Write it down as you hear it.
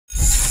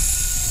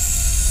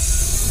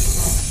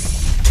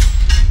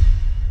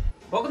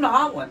Welcome to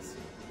Hot Ones,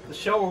 the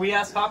show where we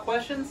ask hot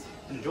questions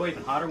and enjoy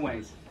even hotter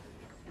wings.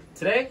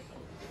 Today,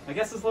 my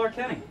guest is Laura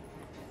Kenny.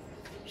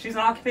 She's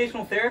an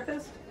occupational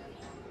therapist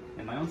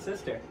and my own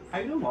sister. How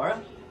you doing, Laura?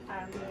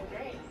 I'm doing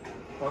great.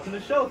 Welcome to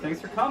the show.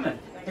 Thanks for coming.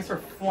 Thanks for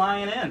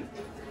flying in.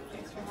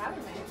 Thanks for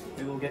having me.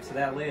 Maybe we'll get to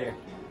that later.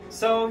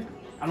 So,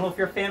 I don't know if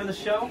you're a fan of the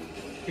show.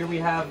 Here we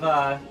have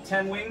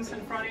 10 wings in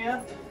front of you.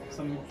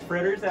 Some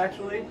fritters,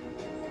 actually.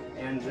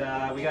 And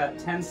we got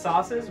 10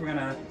 sauces. We're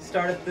gonna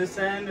start at this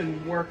end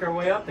and work our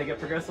way up. They get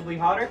progressively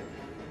hotter.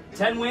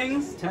 10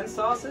 wings, 10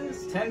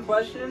 sauces, 10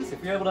 questions.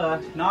 If you're able to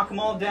knock them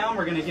all down,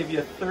 we're gonna give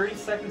you 30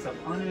 seconds of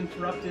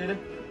uninterrupted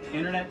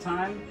internet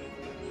time.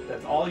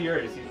 That's all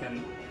yours. You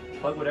can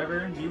plug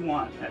whatever you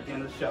want at the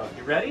end of the show.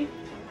 You ready?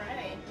 I'm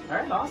ready. All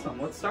right,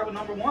 awesome. Let's start with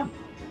number one.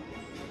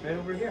 Right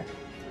over here.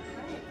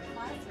 All right,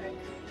 classic.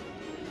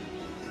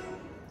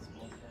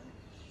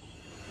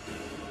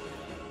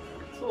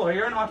 So, Laura,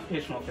 you're an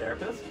occupational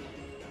therapist.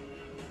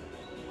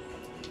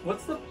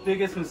 What's the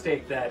biggest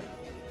mistake that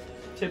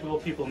typical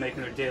people make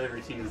in their daily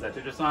routines that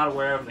they're just not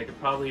aware of? They could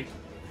probably,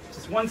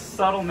 just one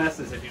subtle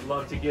message that you'd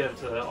love to give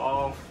to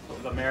all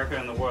of America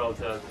and the world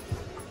to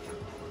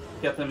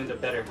get them into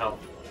better health.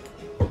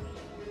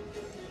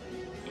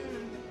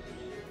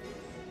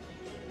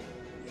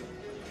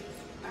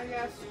 I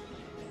guess,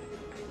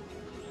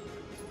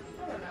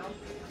 I don't know.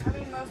 I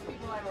mean, most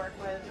people I work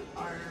with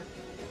are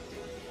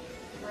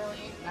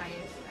really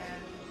nice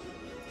and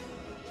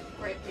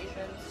great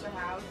patients to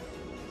have,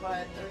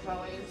 but there's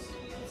always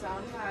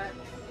some that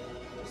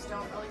just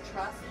don't really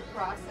trust the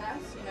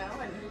process, you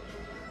know, and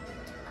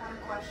kind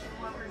of question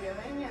what we're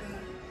doing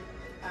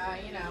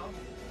and, you know,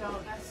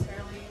 don't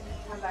necessarily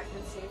have that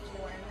good safety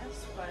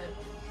awareness, but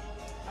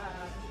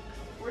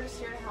we're just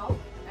here to help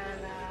and,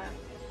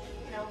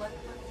 you know, let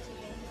the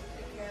team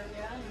take care of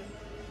you, and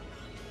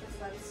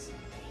I guess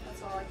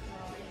that's all I can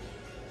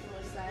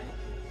really say.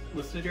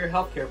 Listen to your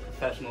healthcare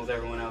professionals,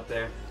 everyone out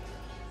there.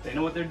 They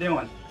know what they're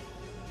doing.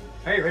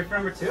 All right, ready for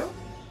number two?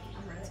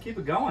 I'm ready. Let's keep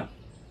it going.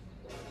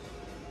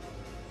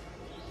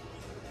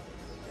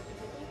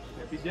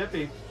 Dippy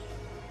dippy.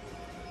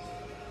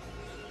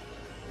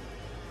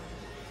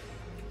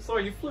 So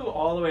you flew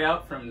all the way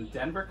out from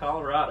Denver,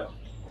 Colorado.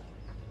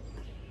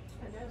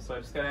 I did. So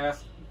I just gotta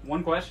ask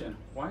one question.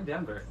 Why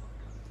Denver?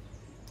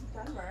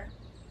 Denver.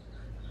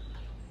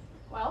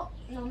 Well,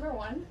 number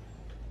one,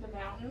 the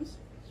mountains.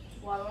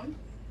 Love them.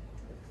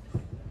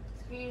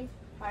 Ski,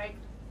 hike,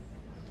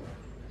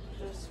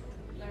 just,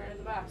 they're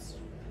the best.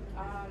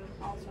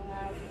 Also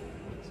have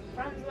some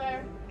friends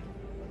there.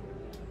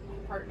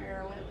 My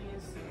partner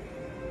Whitley's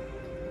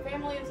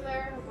family is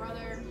there, her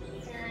brother,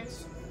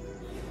 parents.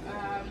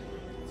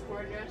 It's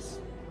gorgeous.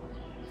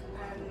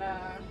 And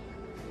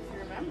if you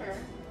remember,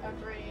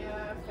 every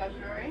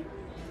February,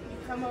 you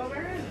come over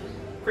and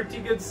Pretty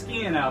good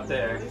skiing out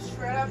there. we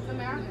shred up the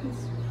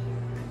mountains.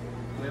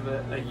 We have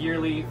a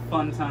yearly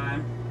fun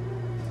time.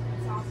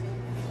 It's awesome.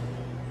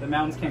 The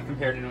mountains can't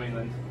compare to New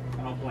England.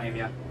 I don't blame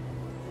you.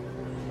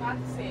 Not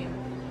the same,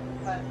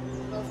 but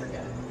both are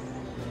good.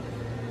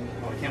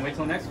 Well, we can't wait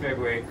till next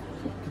February.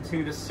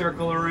 Continue to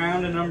circle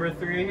around to number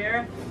three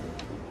here.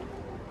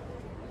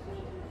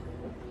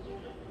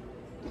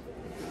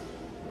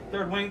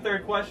 Third wing,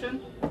 third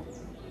question.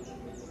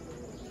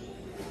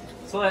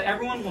 So that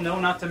everyone will know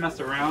not to mess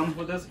around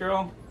with this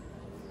girl,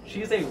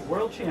 she's a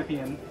world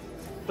champion,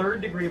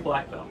 third-degree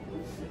black belt.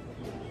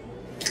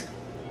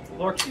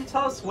 Laura, can you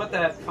tell us what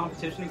that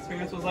competition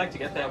experience was like to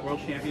get that world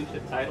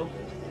championship title?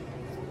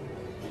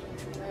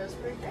 It was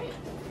pretty great.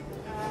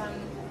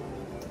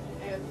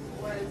 It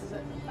was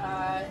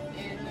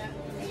in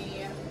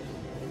the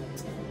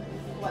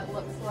what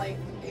looks like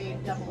a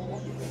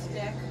double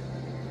stick.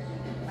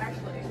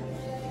 Actually,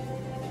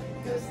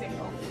 it was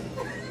single.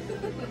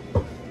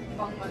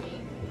 Bung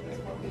money is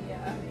what we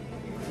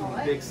call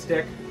it. Big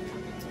stick.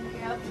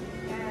 Yep.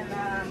 And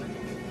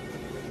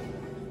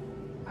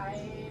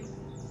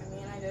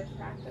I did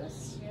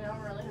practice, you know,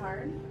 really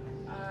hard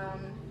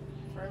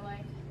for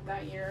like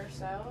that year or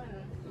so, and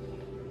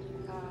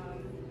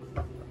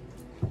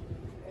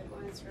it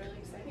was really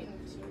exciting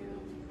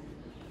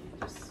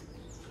to just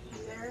be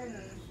there and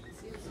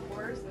see the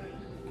scores and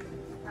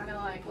kind of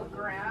like look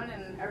around,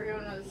 and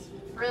everyone was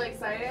really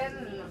excited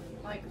and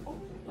like, oh,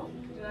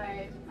 did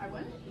I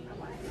win? I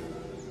won. It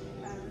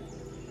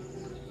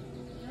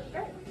was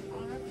great. I'll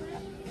never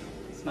forget.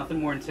 It's nothing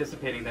more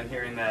anticipating than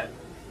hearing that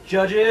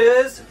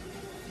judges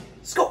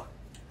score.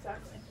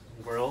 Exactly.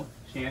 World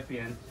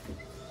champion.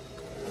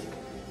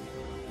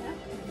 Yeah.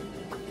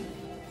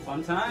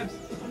 Fun times.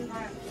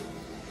 Sometimes.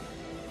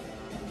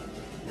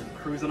 You're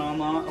cruising on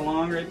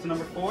along right to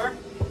number four. I'm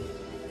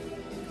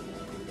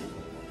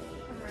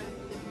ready.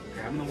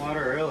 Grabbing the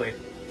water early.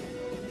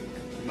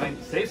 You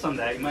might save some of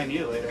that. You might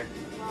need it later.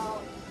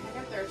 Well, I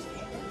got thirsty.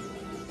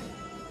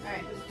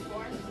 Alright, this is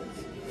four.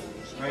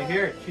 Right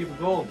here, Chief of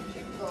Gold.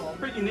 Cheap gold.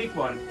 Pretty unique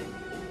one.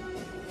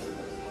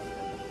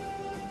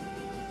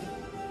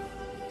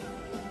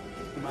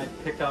 You might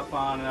pick up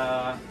on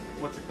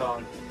what's it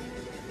called?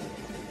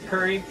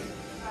 Curry,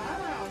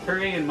 Oh.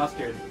 curry and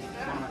mustard.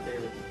 It's one of my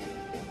favorites.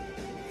 A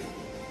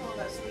little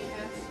bit of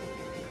sweetness.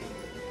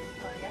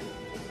 Like it.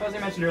 As I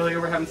mentioned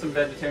earlier, we're having some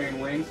vegetarian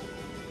wings.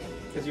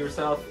 Because you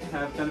yourself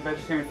have been a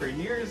vegetarian for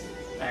years,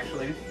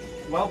 actually.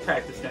 Well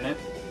practiced in it.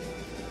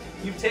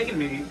 You've taken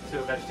me to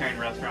a vegetarian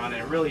restaurant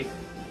and it really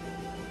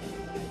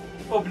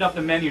opened up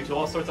the menu to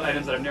all sorts of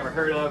items that I've never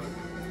heard of.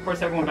 Of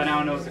course, everyone by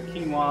now knows the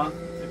quinoa,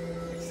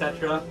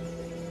 etc.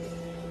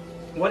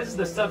 What is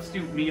the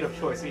substitute meat of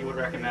choice that you would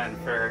recommend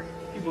for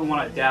people who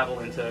want to dabble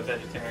into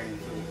vegetarian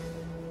food?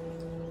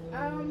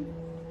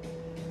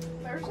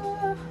 There's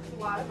a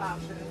lot of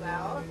options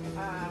out.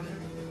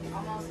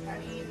 Almost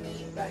any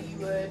meat that you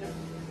would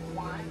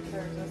want,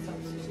 there's a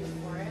substitute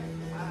for it.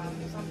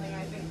 Something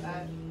I think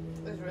that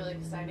is really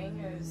exciting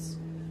is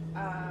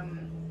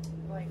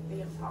like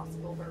the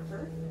Impossible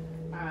Burger.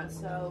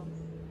 So,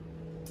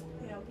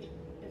 you know,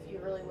 if you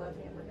really love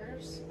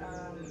hamburgers,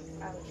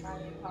 I would try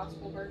the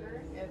Impossible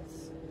Burger. It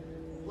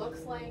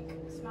looks like,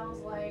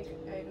 smells like,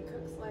 and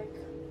cooks like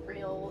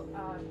real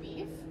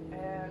beef,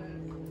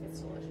 and it's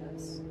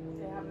delicious.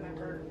 They have them at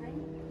Burger King.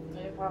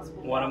 The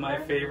Impossible One of my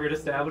Burger. favorite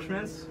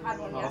establishments. Had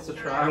one I'll also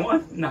yesterday. try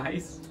one.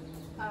 Nice.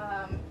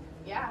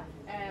 Yeah,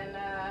 and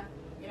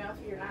you know,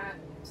 if you're not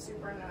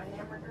super into a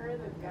hamburger,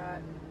 they've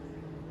got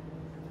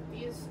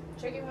these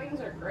chicken wings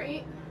are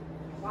great.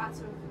 Lots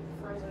of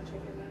frozen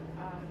chicken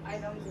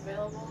items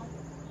available.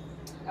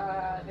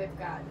 They've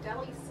got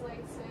deli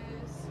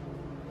slices,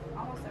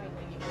 almost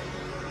anything you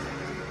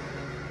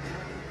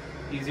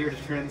can. Easier to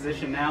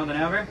transition now than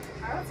ever.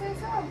 I would say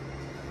so.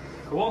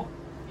 Cool.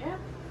 Yeah.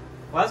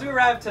 Well, as we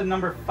arrive to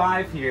number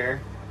 5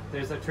 here,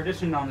 there's a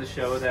tradition on the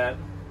show that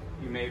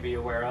you may be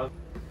aware of.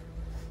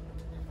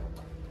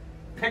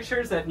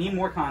 Pictures that need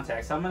more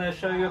context. I'm going to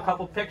show you a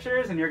couple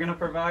pictures and you're going to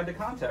provide the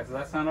context. Does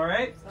that sound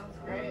alright? Sounds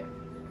great.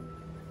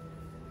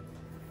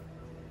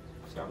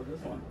 Start with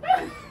this one.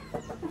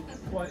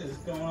 What is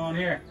going on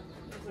here?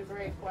 That's a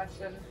great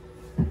question.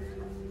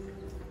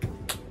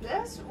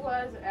 This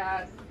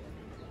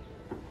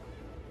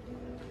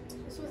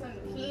was in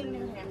Keene,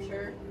 New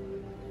Hampshire.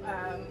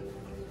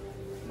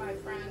 My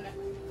friend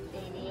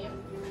Amy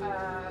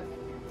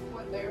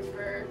went there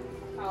for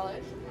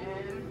college,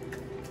 and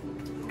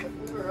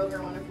we were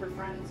over one of her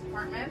friend's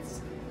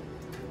apartments,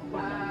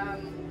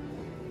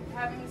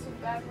 having some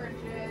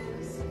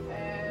beverages,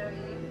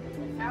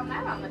 and found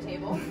that on the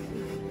table.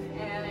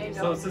 And I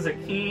So don't, this is a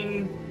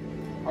Keene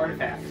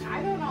artifact.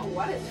 I don't know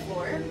what it's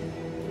for,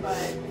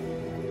 but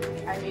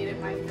I made it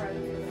my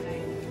present for the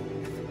night.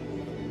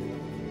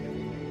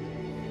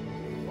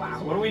 Wow.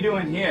 So what are we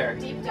doing here?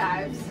 Deep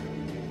dives.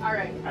 All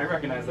right. I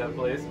recognize that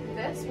place.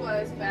 This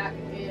was back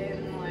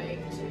in like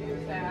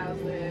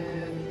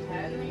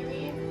 2010,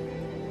 maybe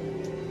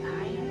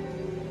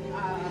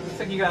 9. Looks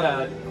like you got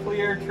a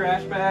clear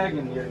trash bag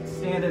and you're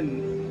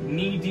standing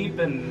knee deep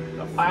in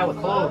a pile of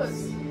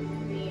clothes.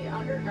 The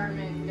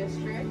undergarment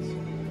district,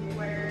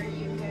 where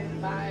you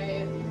can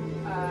buy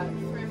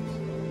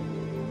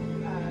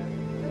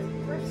the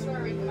thrift store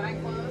where you can buy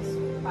clothes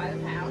by the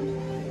pound.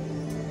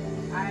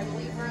 I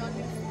believe we're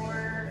looking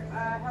for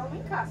a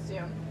Halloween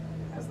costume.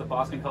 As the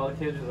Boston college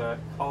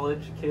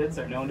kids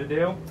are known to do.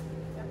 Yep.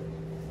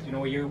 Do you know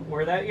what you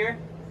were that year?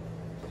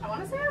 I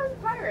want to say I was a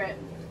pirate.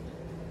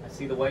 I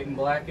see the white and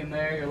black in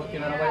there. You're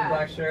looking at a white Yeah. and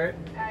black shirt.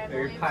 I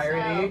Very believe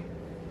piratey. so.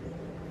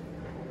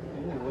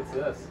 Ooh, what's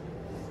this?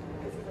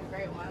 This is a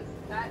great one.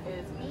 That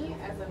is me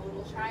as a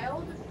little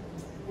child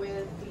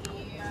with the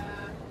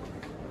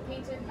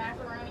painted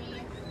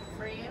macaroni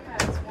frame,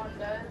 as one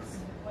does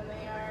when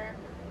they are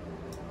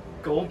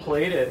Gold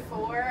plated.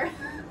 4.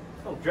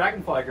 Oh,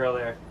 dragonfly girl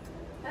there.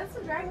 That's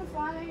the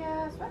dragonfly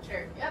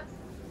sweatshirt. Yep.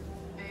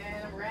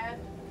 And a red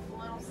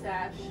little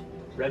stash.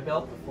 Red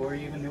belt before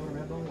you even knew what a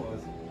red belt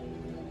was.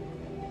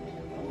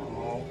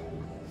 Oh,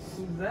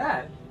 who's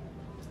that?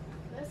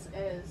 This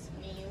is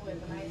me with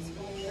a nice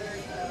full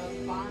shirt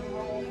of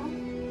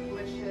Bonhomme,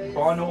 which is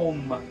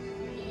Bonhomme. the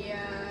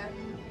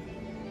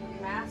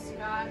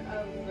mascot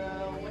of the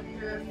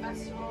Winter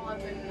Festival up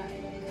in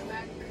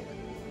Quebec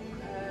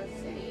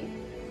City in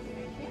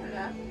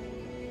Canada.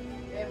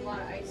 They have a lot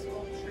of ice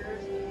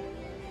sculptures and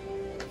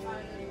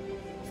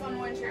fun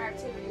winter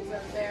activities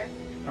up there.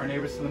 Our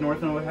neighbors to the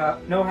north know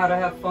how to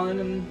have fun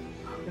in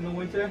the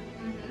winter.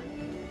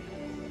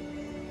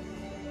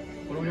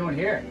 What are we doing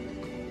here?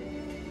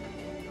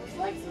 Looks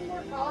like some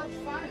more college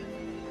fun.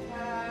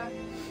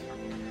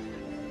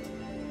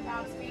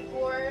 Found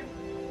skateboard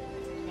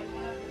in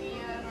one of the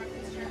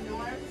Northeastern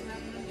dorms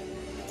and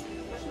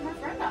pushing my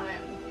friend on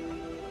it.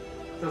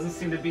 Doesn't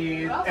seem to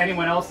be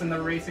anyone else in the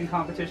racing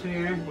competition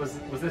here.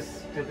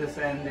 Did this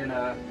end in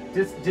a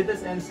did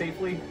this end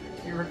safely?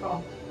 Do you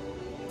recall?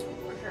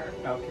 For sure.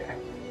 Okay.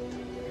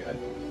 Good.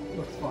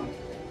 Looks fun.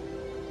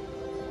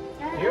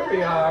 Yeah. Here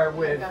we are Oh my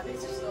with God,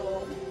 these are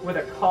so with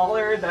a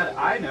collar that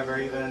I never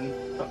even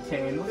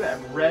obtained. Look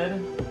at that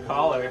red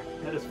collar.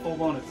 That is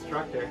full-blown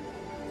instructor. I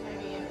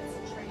mean, it's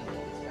a training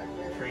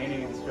instructor.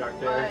 Training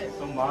instructor. But-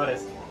 So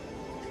modest.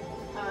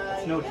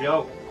 It's no yeah.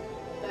 joke.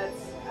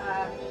 That's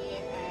me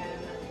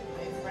and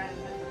my friend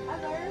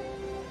Heather,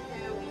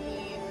 who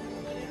we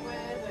competed with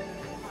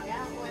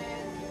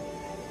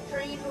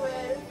skied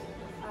with.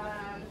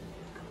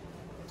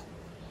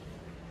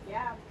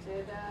 Yeah,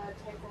 did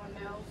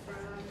taekwondo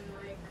from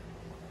like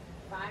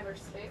 5 or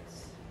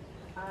 6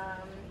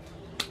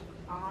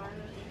 on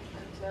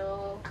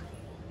until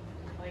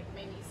like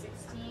maybe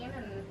 16,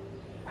 and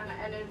kind of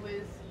ended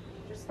with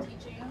just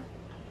teaching.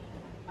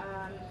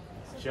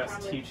 So Just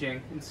probably,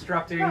 teaching,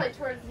 instructing. Probably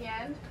towards the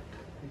end.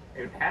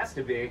 It has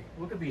to be.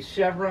 Look at these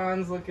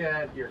chevrons. Look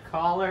at your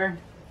collar.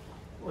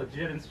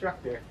 Legit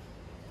instructor.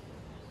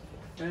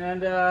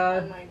 And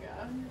Oh my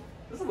god.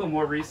 this is a little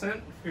more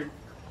recent. If you're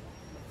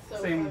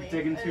So saying funny.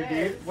 digging too It deep.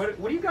 is. What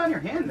do you got in your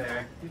hand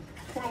there? You're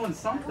twirling I don't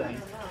something. even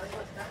know.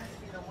 That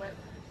must be the whip.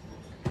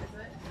 Is it?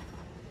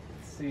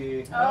 Let's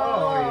see.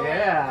 Oh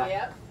yeah.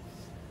 Yep.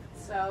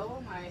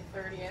 So, my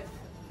 30th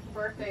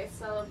birthday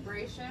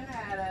celebration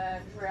at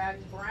a drag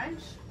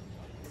brunch.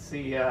 Let's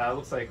see.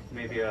 Looks like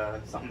maybe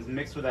something's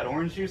mixed with that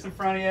orange juice in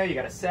front of you. You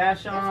got a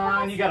sash on.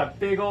 possible. You got a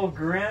big old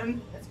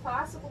grin. It's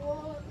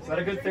possible. Is that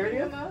a good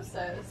 30th?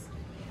 Mimosas.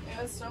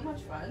 It was so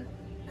much fun.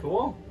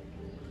 Cool.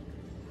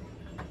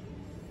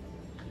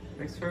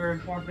 Thanks for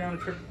walking down a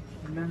trip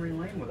in memory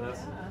lane with us.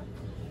 Yeah.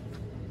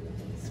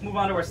 Let's move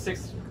on to our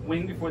 6th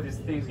wing before these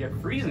things get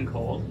freezing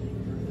cold.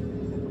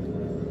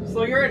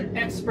 So you're an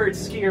expert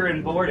skier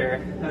and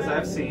boarder, as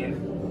I've seen.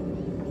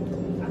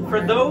 For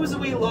those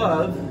we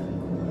love,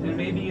 and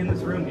maybe in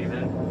this room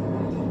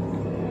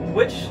even,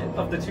 which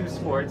of the 2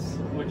 sports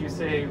would you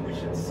say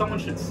someone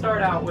should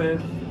start out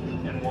with,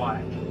 and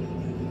why?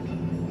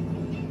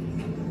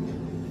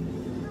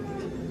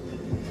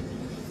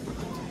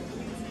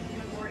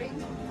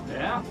 Boarding.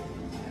 Yeah.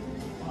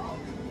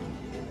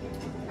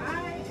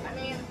 I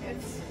mean,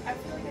 I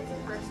feel like it's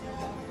a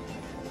personal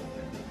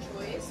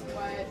choice,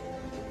 but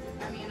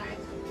I mean,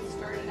 I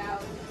started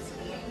out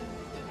skiing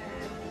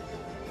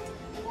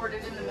and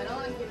boarded in the middle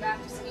and came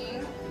back to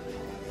skiing.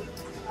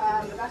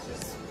 But that's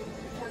just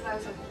because I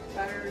was a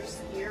better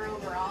skier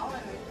overall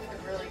and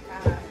could really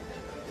kind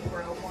of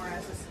grow more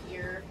as a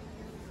skier.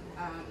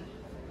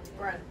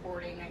 Whereas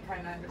boarding, I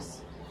kind of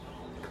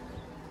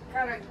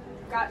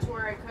got to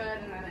where I could,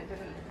 and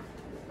then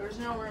there was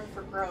no room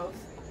for growth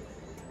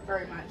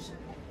very much.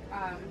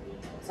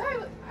 So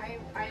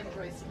I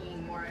enjoy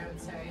skiing more, I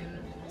would say. And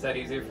Is that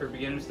easier for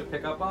beginners to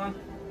pick up on?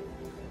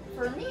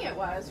 for me, it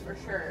was, for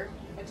sure.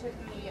 It took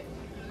me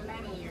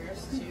many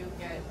years to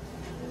get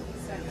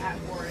decent at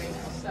boarding.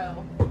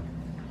 So,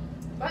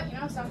 but you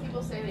know, some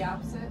people say the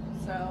opposite.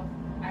 So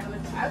I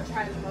would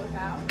try them both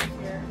out if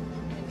you're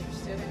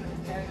interested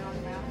in getting on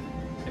the mountain.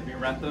 Maybe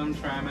rent them,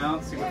 try them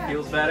out, see what Yeah.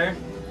 feels better.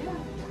 Yeah.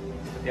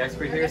 The expert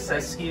They're here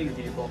different. says skiing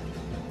people.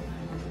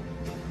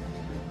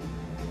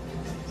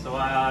 So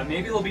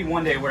maybe there'll be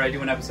one day where I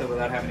do an episode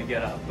without having to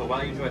get up. But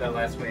while you enjoy that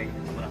last wing,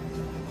 I'm gonna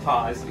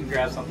pause and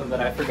grab something that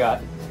I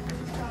forgot.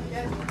 Sounds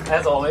good.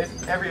 As always,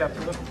 every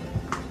episode.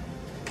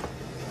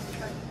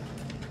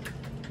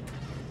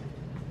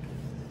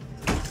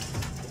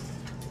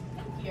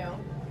 Thank you.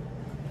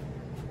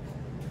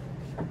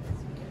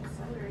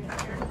 Celery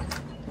here.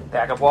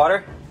 Backup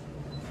water.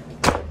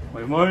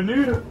 We might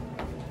need it.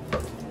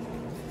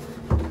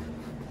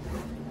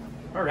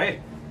 All right,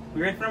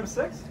 we ready for number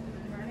 6?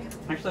 Right.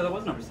 Actually, that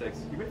was number 6.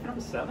 You ready for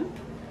number 7?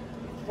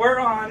 We're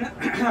on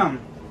 7,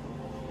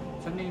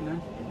 8, 9.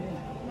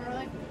 More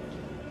like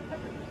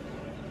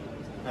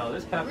No,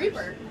 this peppers.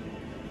 Reaper.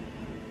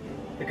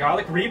 The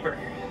garlic reaper.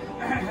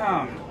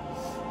 Sounds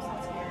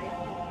scary.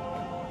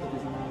 It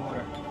is on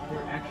water.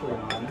 We're actually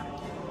on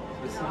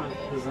Zombie.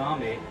 the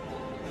zombie.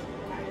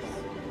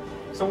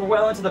 Nice. So we're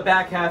well into the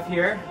back half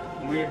here.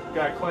 We've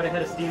got quite a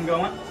head of steam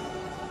going.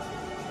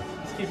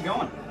 Let's keep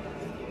going.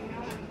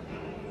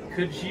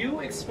 Could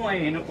you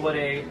explain what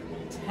a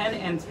 10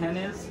 and 10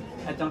 is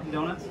at Dunkin'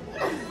 Donuts?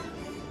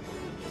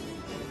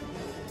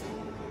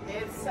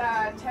 It's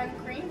 10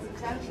 creams and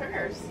 10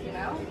 sugars, you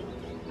know?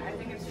 I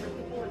think it's for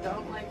people who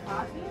don't like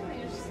coffee.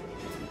 They just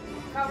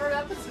cover it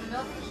up with some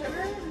milk and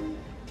sugar, and,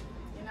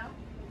 you know,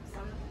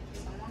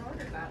 someone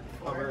ordered that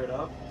before. Cover it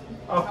up.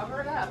 Oh,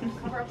 Cover it up.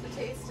 Cover up the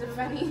taste of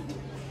any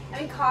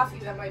coffee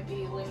that might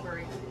be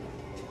lingering.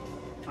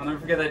 I'll never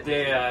forget that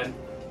day.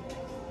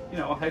 You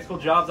know, high school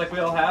jobs like we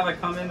all have. I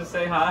come in to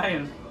say hi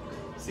and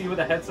see you with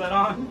a headset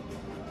on.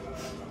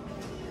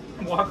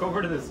 Walk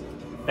over to this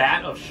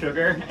vat of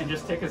sugar and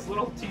just take this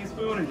little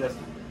teaspoon and just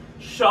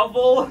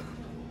shovel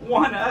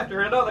one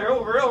after another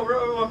over.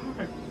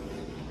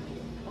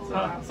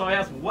 So I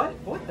asked, what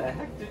the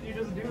heck did you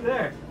just do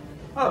there?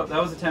 Oh,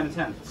 that was a 10 and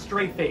 10.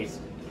 Straight faced.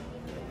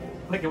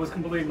 Like it was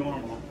completely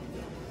normal.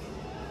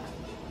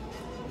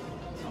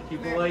 Some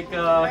people like,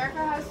 America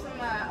has some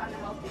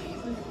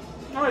unhealthy.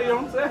 oh, you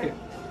don't say.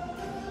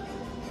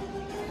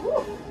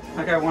 Whew.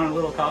 That guy wanted a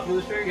little coffee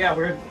with sugar? Yeah,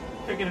 we're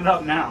picking it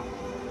up now.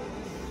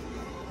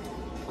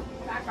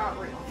 That got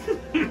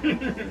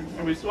real.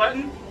 Are we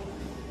sweating?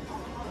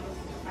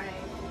 I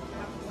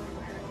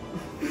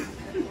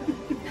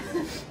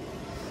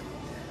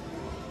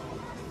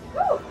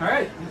All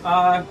right.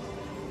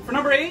 For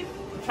number 8,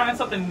 we're trying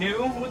something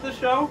new with the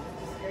show.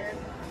 scared.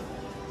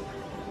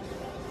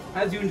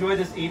 As you enjoy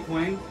this 8th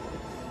wing,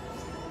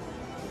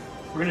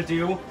 we're gonna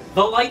do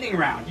the lightning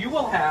round. You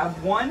will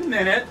have 1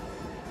 minute.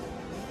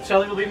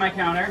 Shelly will be my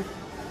counter.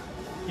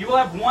 You will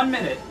have 1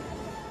 minute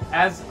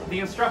as the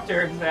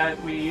instructor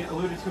that we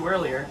alluded to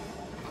earlier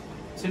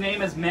to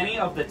name as many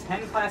of the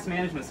 10 class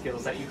management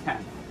skills that you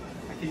can.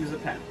 I can use a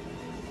pen.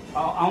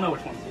 I'll know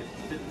which ones you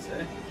didn't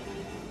say.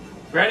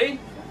 Ready?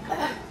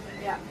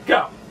 Yeah.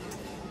 Go.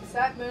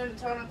 Set mood and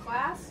tone of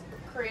class.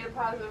 Create a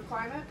positive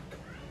climate.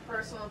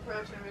 Personal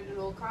approach and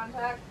individual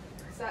contact.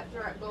 Set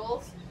direct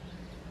goals.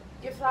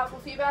 Give thoughtful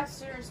feedback to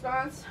student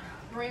response.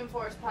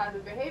 Reinforce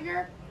positive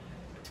behavior.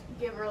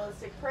 Give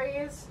realistic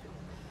praise.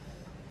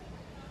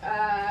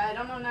 I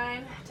don't know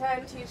 9.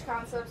 10. Teach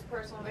concepts,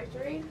 personal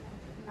victory.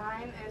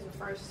 9 is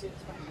refer to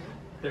students by name.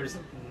 There's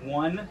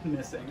one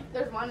missing.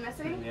 There's one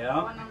missing?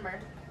 Yeah. What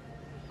number?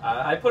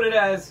 I put it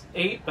as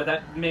 8, but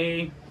that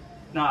may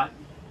not.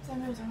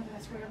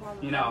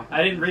 You know,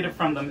 I didn't read it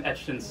from them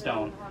etched in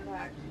stone.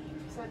 Contact.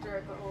 Set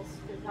direct goals.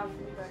 Give thoughtful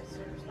feedback to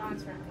student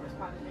response. Reinforce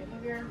positive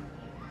behavior.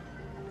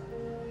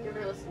 Give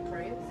realistic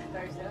praise. Did I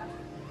already say that?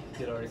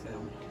 Did already say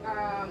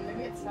that.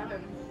 Maybe it's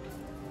 7.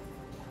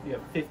 You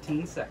have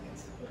 15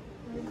 seconds.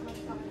 Reinforce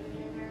positive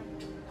behavior.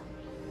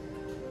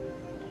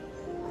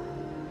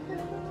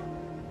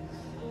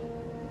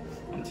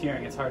 I'm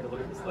tearing. It's hard to look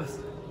at this list.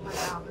 My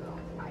mouth is on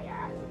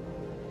fire.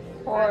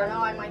 I 4. don't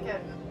know, I might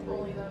get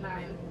only the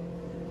 9.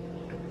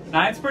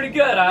 9's pretty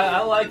good.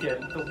 I like it.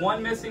 The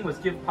one missing was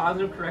give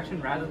positive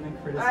correction rather than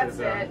criticism.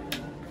 That's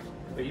it.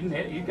 But you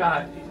nailed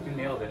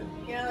it.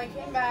 You know, they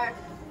came back.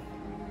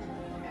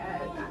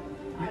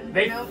 And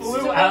They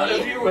flew out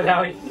of you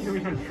without you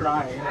even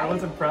trying. That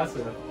was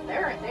impressive. They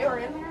were in there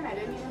and I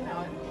didn't even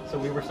know it. So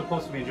we were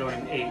supposed to be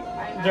enjoying 8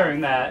 I know.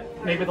 during that.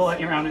 Maybe the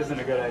lightning round isn't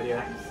a good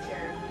idea. I'm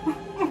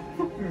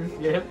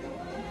scared. Yep.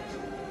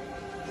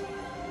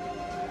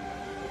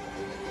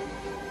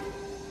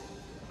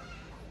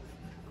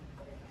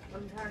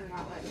 I'm trying to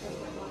not let it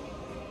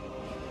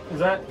go. Is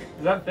that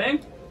a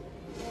thing?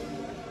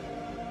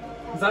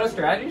 Is that a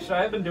strategy? Should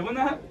I have been doing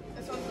that?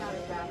 This one's not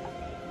as bad.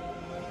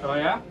 Oh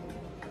yeah?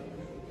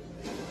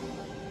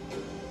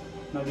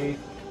 Maybe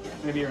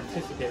you're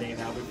anticipating it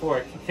now before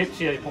it hits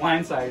you,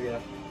 blindside you.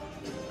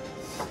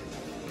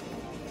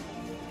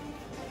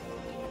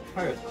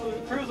 Alright,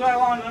 cruise right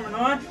along to number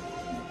 9.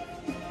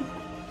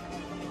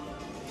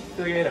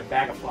 Feel like I ate a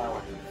bag of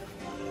flour.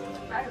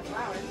 Bag of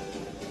flowers.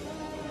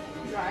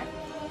 Dry.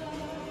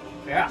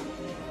 Yeah.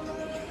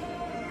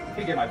 I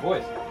can get my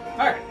voice.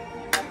 Alright.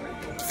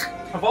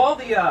 Of all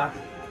the,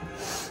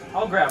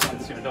 I'll grab one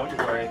soon, don't you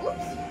worry.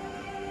 Oops.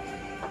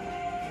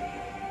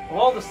 Of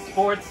all the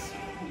sports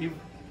you've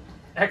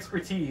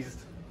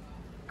expertised,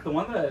 the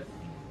one that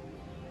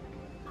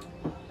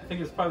I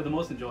think is probably the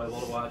most enjoyable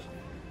to watch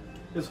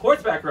is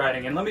horseback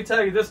riding. And let me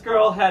tell you, this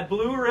girl had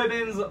blue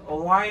ribbons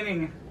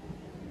lining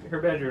her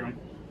bedroom.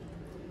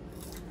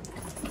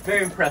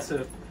 Very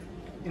impressive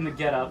in the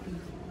get-up,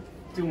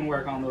 doing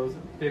work on those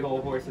big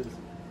old horses.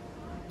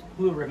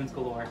 Blue ribbons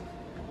galore.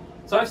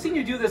 So I've seen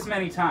you do this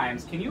many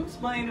times. Can you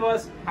explain to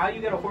us how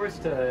you get a horse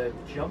to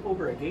jump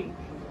over a gate?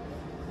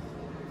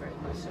 Great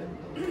question.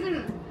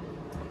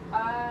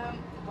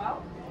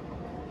 Well,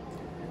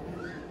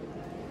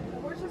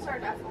 the horses are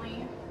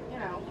definitely, you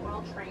know,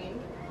 well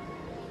trained.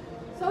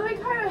 So they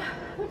kind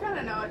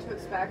of know what to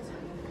expect.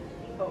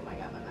 Oh my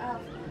god, my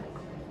mouth.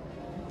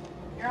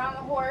 You're on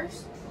the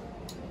horse,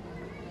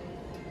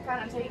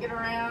 kind of take it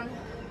around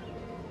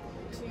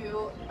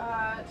to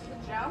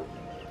jump,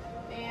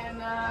 and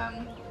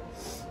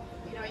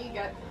you know, you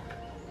get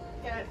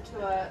it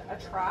to a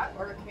trot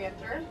or a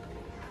canter,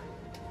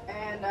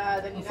 and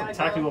then you gotta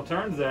Some technical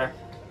terms there.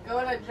 go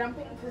in a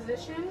jumping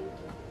position.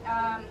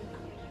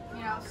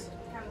 You know,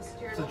 kind of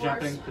steer It's the a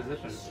horse jumping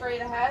position.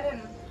 straight ahead,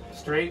 and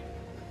Straight.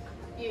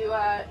 you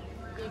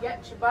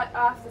get your butt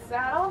off the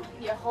saddle.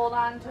 You hold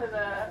on to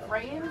the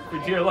reins. For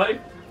dear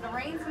life. The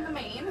reins in the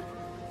mane,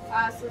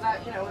 so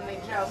that, you know, when they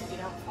jump, you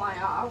don't fly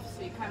off.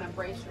 So you kind of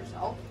brace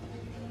yourself,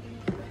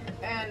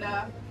 and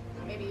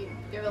maybe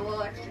give it a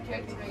little extra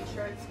kick to make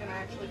sure it's gonna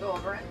actually go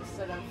over it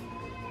instead of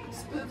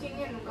spooking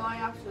it and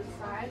going off to the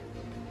side.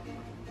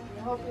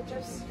 You hope it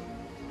just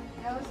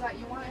knows that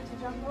you want it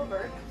to jump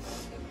over.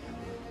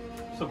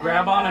 So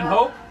grab on and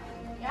hope.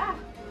 Yeah.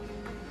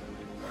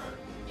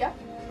 Yep.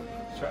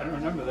 Try to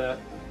remember that.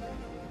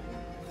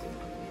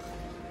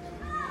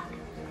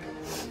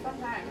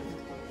 Sometimes.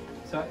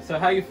 So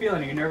how you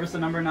feeling? Are you nervous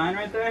at number 9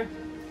 right there?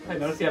 I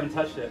noticed you haven't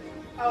touched it.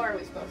 Oh, are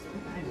we supposed to?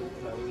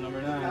 That was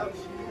number 9. Oh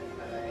shit.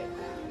 Alright.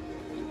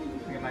 I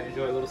think I might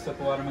enjoy a little sip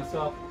of water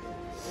myself.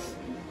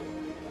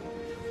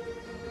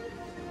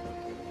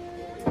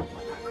 Not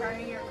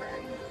crying, you're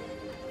crying.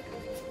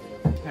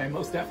 I'm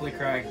most definitely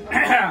crying.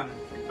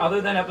 Other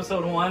than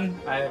episode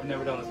 1, I have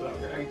never done this without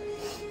crying.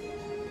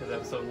 Because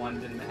episode 1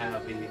 didn't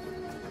have the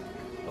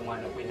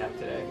lineup we have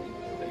today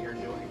that you're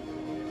enjoying.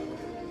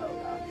 Oh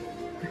gosh.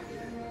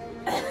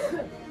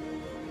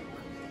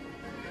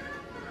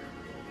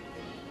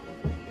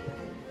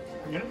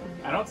 You know,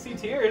 I don't see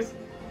tears.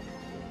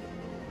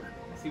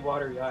 I see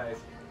watery eyes.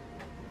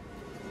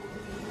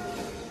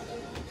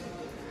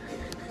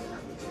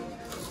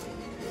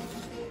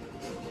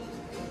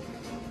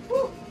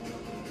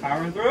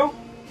 Powering through.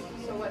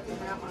 So what's in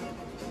that one?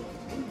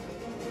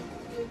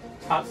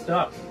 Hot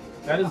stuff.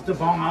 That is the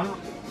bomb.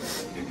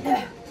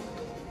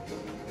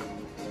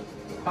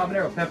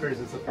 Habanero peppers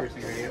is the first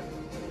ingredient.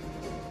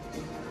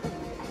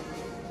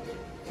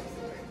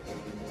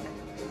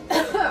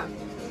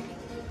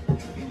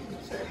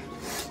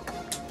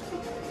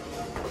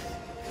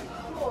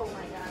 Oh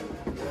my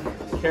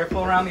god.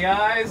 Careful around the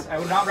eyes. I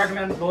would not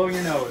recommend blowing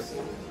your nose.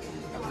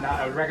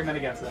 I would recommend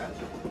against that.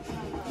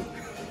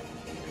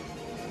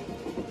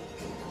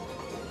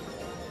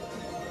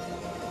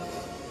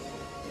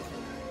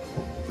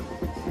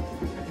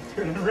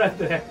 Turning red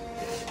there.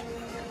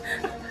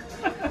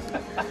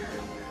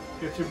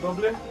 Get your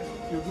bubbly?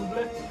 Your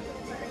bubbly?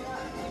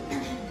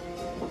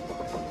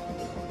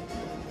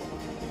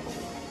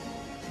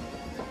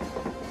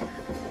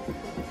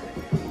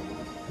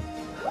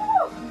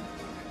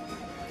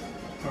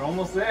 We're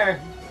almost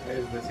there.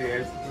 There's the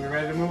tears. We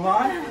ready to move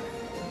on?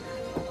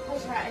 I'll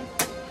try.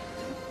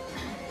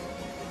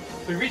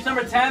 We reached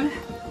number 10.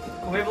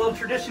 We have a little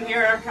tradition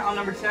here on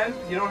number 10.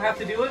 You don't have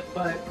to do it,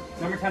 but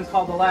number 10 is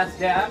called the last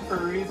dab for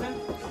a reason.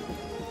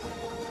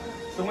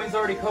 The wing's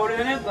already coated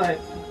in it, but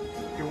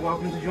you're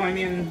welcome to join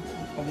me in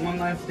a one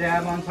last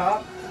dab on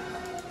top.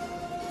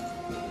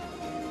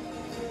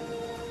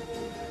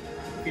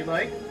 If you'd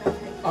like.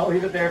 I'll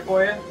leave it there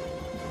for you.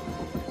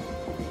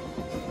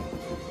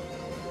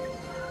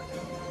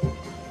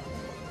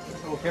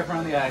 Oh, careful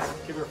around the eyes.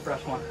 Give her a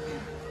fresh one.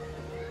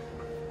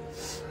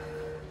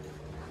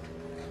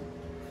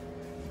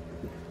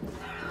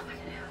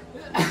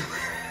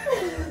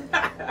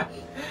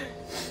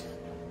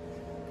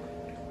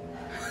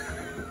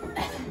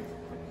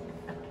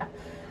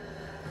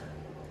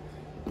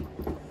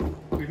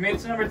 We've made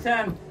it to number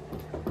 10.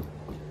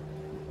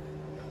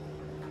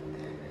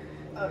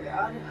 Oh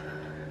god.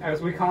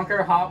 As we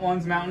conquer Hot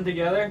Ones Mountain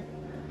together,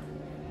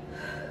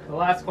 the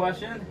last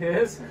question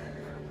is,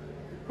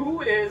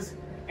 who is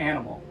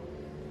Animal?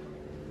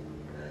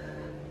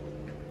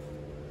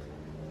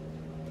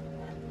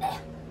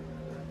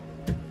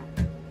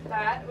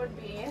 That would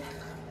be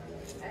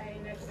a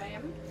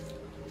nickname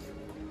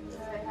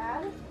that I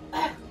had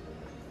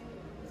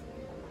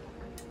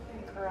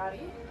in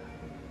karate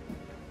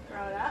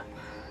growing up.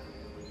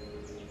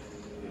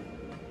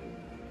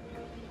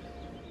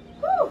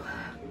 Whew.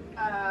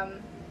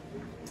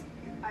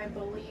 I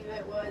believe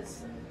it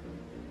was,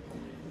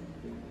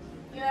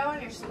 you know,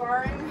 when you're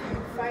sparring,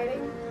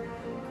 fighting,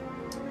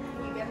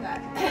 you get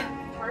that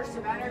burst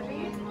of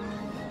energy.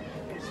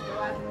 You just go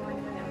out and like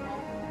an animal.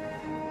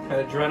 An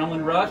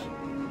adrenaline rush?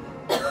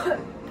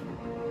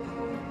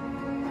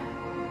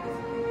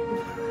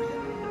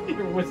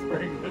 You're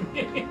whispering to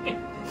me.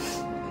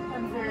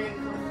 I'm very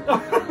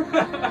uncomfortable.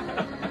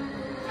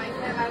 I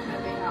can't imagine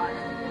it being hot.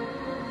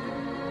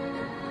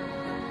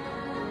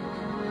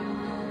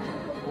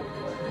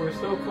 We're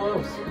so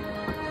close.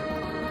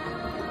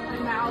 My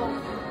mouth.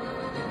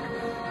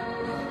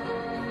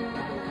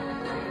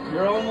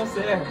 You're almost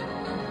there.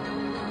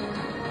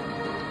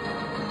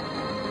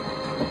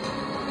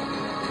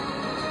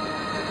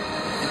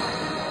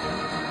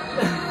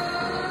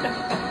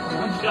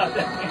 One shot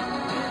that man.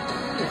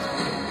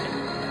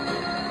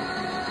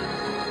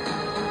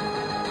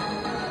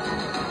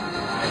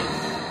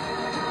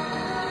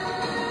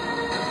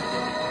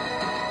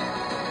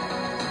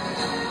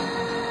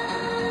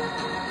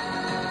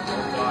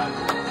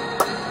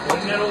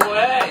 Putting it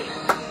away.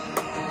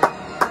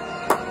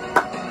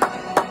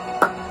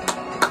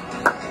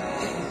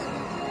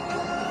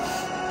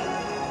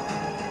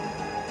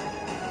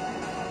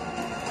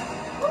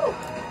 Woo.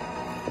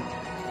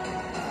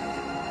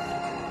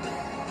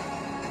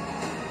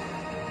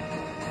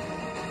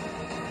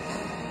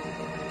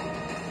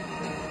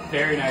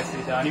 Very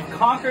nicely done. You've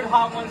conquered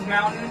Hot Ones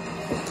Mountain.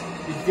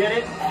 You did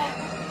it.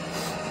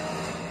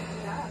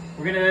 Yeah.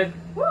 We're gonna,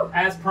 Woo.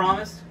 as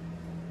promised,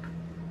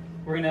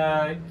 we're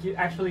gonna,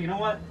 actually, you know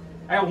what?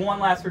 I have one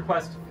last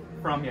request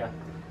from you.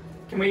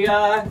 Can we,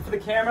 for the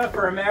camera,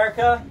 for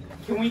America,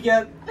 can we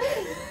get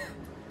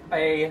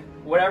a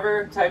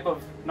whatever type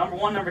of number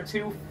 1, number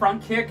 2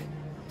 front kick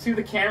to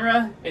the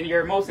camera and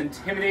your most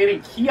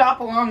intimidating key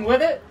up along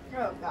with it?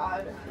 Oh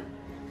god.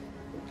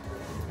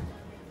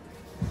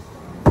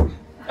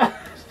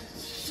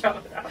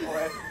 Shut that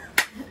away.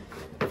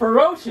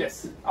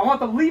 Ferocious. I want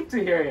the leap to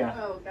hear you.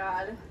 Oh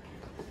god.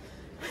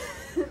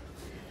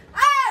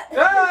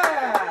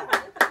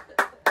 Ah!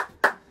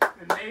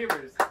 The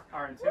neighbors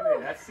are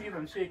intimidated. I see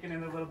them shaking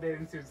in their little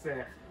bathing suits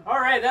there. All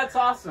right, that's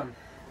awesome.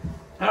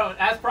 Oh,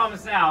 as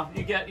promised now,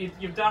 you've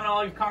done it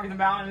all, you've conquered the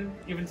mountain,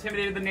 you've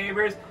intimidated the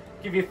neighbors.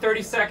 Give you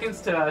 30 seconds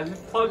to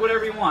plug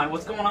whatever you want.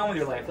 What's going on with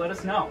your life? Let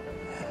us know.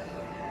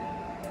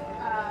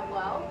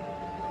 Well,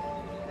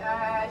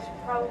 I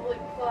should probably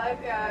plug,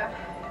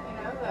 you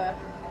know, the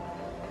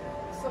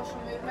social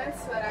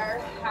movements that are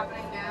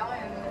happening now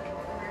in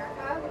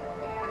America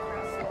and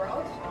across the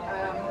world.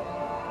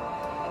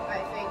 I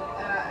think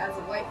as a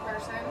white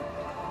person,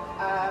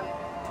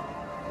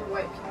 the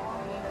white people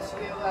need to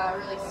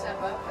really step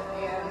up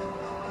and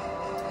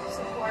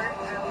support our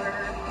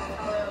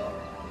fellow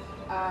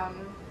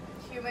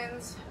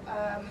humans,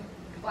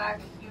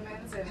 black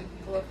humans and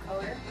people of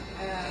color,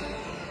 and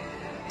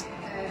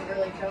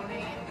really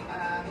donate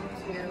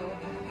to,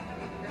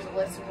 there's a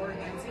list of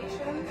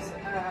organizations,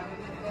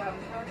 go out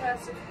and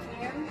protest if you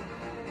can,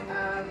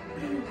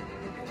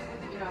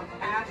 you know,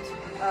 act,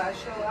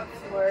 show up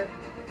for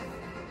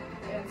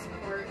and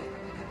support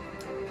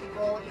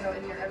people, you know,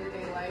 in your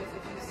everyday life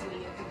if you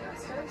see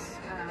injustice,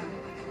 and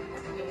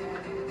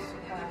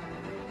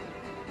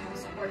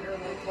support your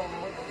local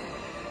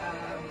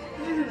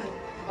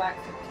black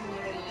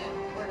community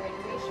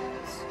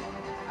organizations,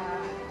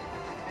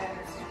 and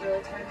it's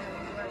really time that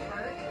we do our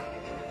part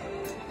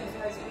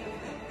because we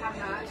have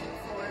not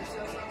for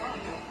so long,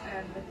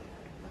 and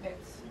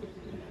it's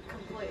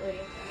completely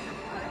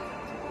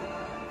unacceptable.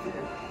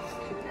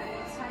 And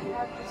it's time to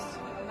have just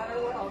a better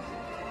world,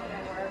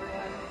 and where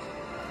everyone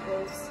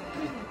is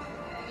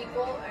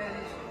equal and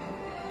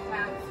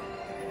have,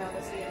 you know,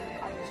 the same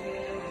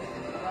opportunity,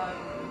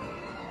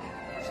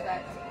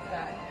 respect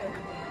that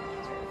everyone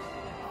deserves.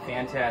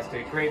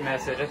 Fantastic, great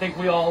message. I think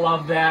we all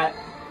love that.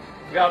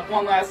 We got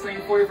one last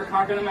thing for you for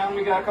conquering the mountain.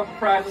 We got a couple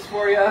prizes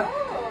for you.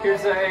 Oh.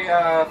 Here's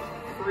a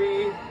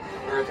free,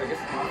 or I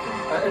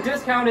guess a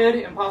discounted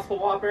Impossible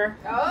Whopper.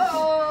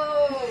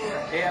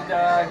 Oh!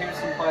 And here's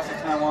some Classic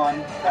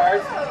Taiwan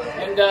cards.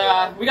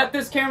 And we got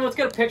this camera. Let's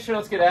get a picture.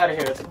 Let's get out of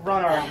here. Let's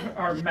run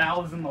our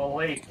mouths in the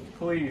lake,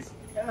 please.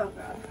 Oh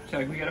god.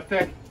 Chuck, we got a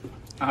pic.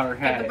 All right.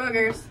 Get the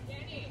boogers.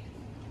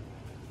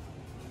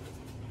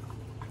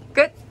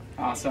 Good.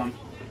 Awesome.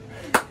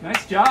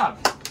 Nice job.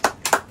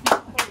 I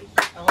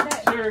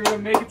wasn't sure you were going to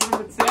make it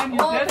through the 10. You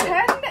did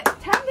it.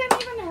 10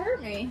 didn't even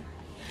hurt me.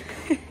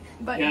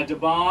 But yeah, the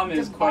bomb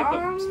is quite the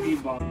bomb.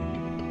 speed bomb.